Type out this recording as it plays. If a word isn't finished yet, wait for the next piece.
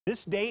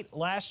This date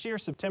last year,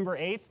 September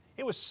 8th,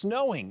 it was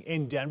snowing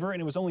in Denver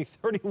and it was only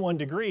 31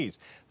 degrees.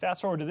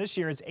 Fast forward to this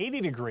year, it's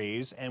 80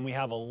 degrees and we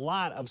have a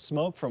lot of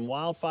smoke from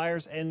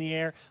wildfires in the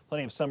air,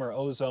 plenty of summer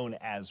ozone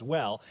as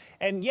well.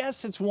 And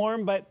yes, it's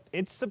warm, but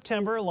it's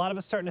September. A lot of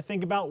us starting to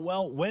think about,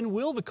 well, when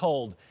will the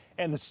cold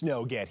and the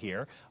snow get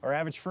here? Our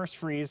average first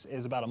freeze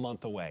is about a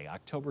month away.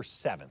 October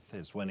 7th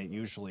is when it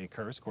usually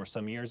occurs. Of course,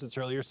 some years it's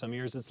earlier, some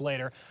years it's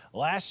later.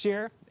 Last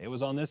year, it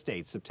was on this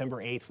date, September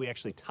 8th. We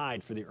actually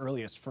tied for the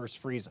earliest first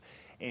freeze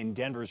in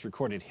Denver's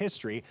recorded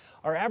history.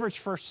 Our average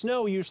first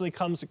snow usually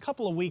comes a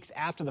couple of weeks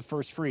after the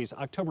first freeze,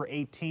 October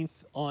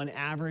 18th on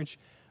average.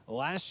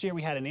 Last year,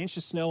 we had an inch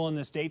of snow on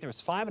this date. There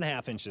was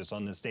 5.5 inches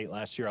on this date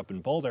last year up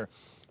in Boulder,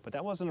 but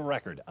that wasn't a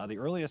record. The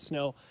earliest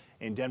snow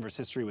in Denver's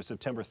history was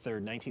September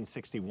 3rd,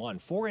 1961.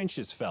 4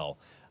 inches fell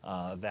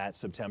that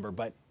September,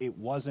 but it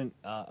wasn't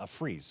a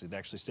freeze. It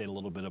actually stayed a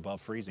little bit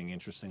above freezing,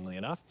 interestingly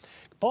enough.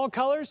 Fall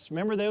colors,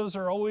 remember those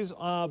are always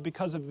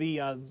because of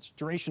the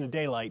duration of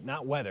daylight,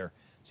 not weather.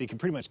 So you can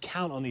pretty much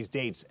count on these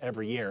dates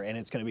every year, and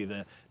it's going to be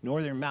the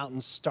northern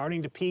mountains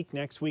starting to peak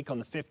next week on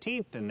the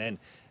 15th, and then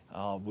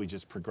we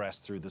just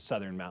progress through the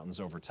southern mountains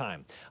over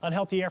time.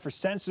 Unhealthy air for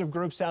sensitive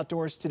groups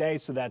outdoors today,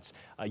 so that's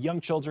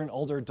young children,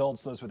 older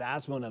adults, those with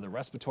asthma and other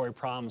respiratory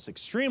problems.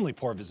 Extremely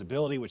poor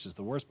visibility, which is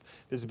the worst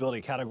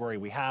visibility category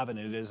we have, and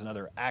it is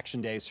another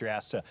action day, so you're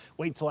asked to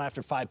wait until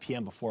after 5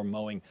 p.m. before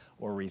mowing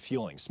or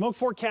refueling. Smoke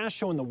forecast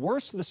showing the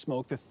worst of the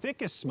smoke, the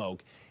thickest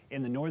smoke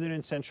in the northern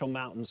and central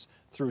mountains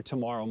through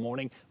tomorrow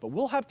morning. But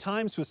we'll have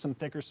times with some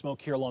thicker smoke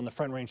here along the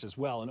Front Range as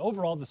well. And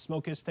overall, the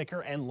smoke is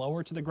thicker and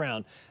lower to the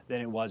ground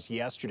than it was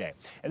yesterday.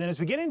 And then as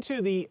we get into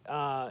the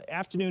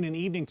afternoon and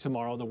evening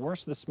tomorrow, the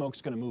worst of the smoke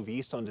is going to move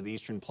east onto the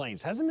eastern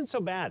plains. Hasn't been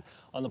so bad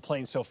on the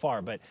plains so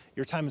far, but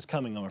your time is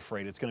coming, I'm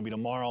afraid. It's going to be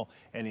tomorrow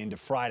and into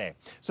Friday.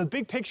 So the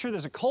big picture,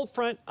 there's a cold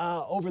front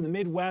over the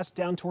Midwest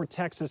down toward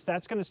Texas.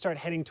 That's going to start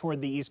heading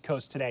toward the East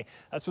Coast today.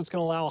 That's what's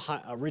going to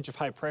allow a ridge of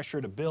high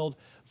pressure to build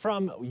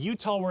from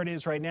Utah, where it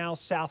is right now,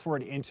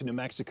 southward into New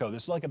Mexico.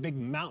 This is like a big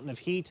mountain of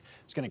heat.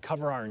 It's going to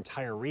cover our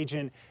entire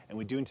region, and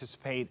we do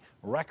anticipate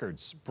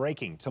records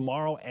breaking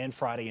tomorrow and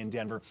Friday in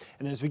Denver.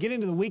 And then as we get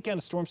into the weekend,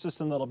 a storm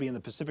system that'll be in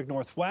the Pacific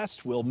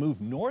Northwest will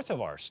move north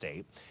of our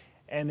state,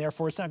 and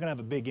therefore it's not going to have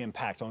a big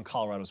impact on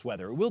Colorado's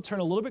weather. It will turn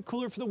a little bit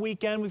cooler for the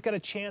weekend. We've got a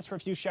chance for a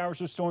few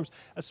showers or storms,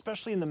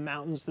 especially in the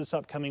mountains this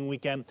upcoming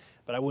weekend,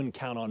 but I wouldn't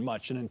count on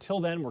much. And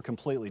until then, we're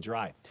completely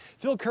dry.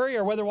 Phil Curry,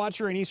 our weather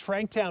watcher in East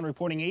Franktown,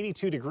 reporting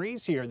 82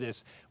 degrees here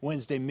this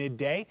Wednesday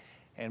midday.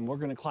 And we're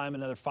going to climb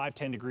another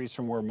 5-10 degrees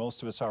from where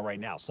most of us are right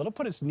now. So it'll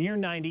put us near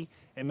 90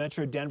 in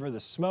Metro Denver. The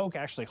smoke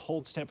actually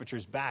holds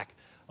temperatures back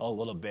a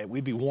little bit.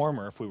 We'd be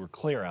warmer if we were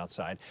clear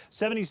outside.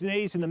 70s and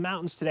 80s in the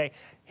mountains today.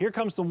 Here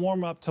comes the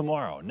warm up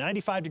tomorrow.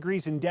 95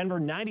 degrees in Denver,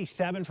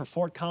 97 for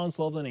Fort Collins,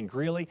 Loveland, and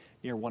Greeley,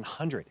 near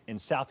 100 in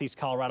southeast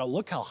Colorado.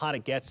 Look how hot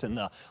it gets in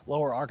the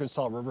lower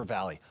Arkansas River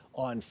Valley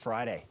on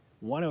Friday.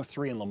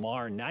 103 in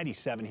Lamar,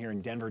 97 here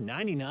in Denver,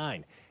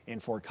 99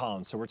 in Fort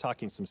Collins. So we're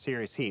talking some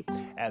serious heat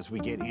as we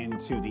get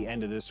into the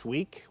end of this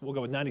week. We'll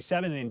go with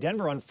 97 in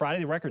Denver on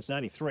Friday. The record's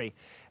 93.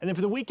 And then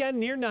for the weekend,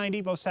 near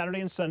 90, both Saturday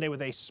and Sunday,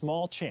 with a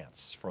small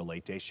chance for a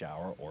late day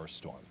shower or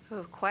storm.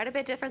 Ooh, quite a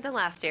bit different than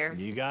last year.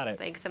 You got it.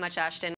 Thanks so much, Ashton.